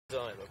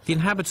The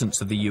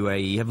inhabitants of the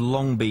UAE have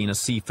long been a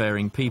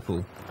seafaring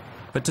people,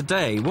 but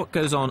today what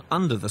goes on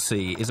under the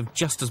sea is of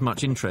just as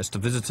much interest to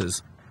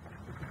visitors,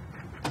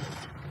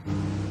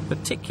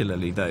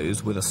 particularly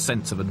those with a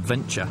sense of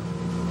adventure.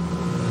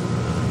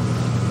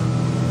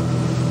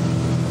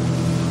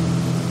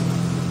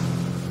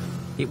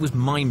 It was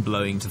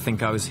mind-blowing to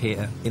think I was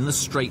here, in the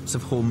Straits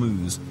of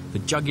Hormuz, the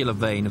jugular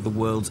vein of the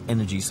world's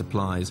energy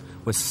supplies,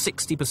 where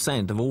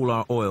 60% of all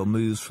our oil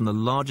moves from the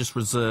largest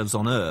reserves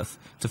on Earth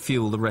to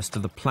fuel the rest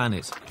of the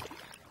planet.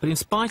 But in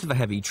spite of the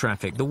heavy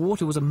traffic, the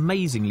water was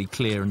amazingly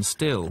clear and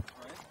still.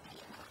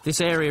 This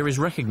area is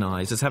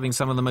recognised as having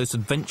some of the most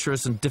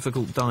adventurous and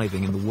difficult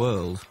diving in the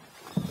world.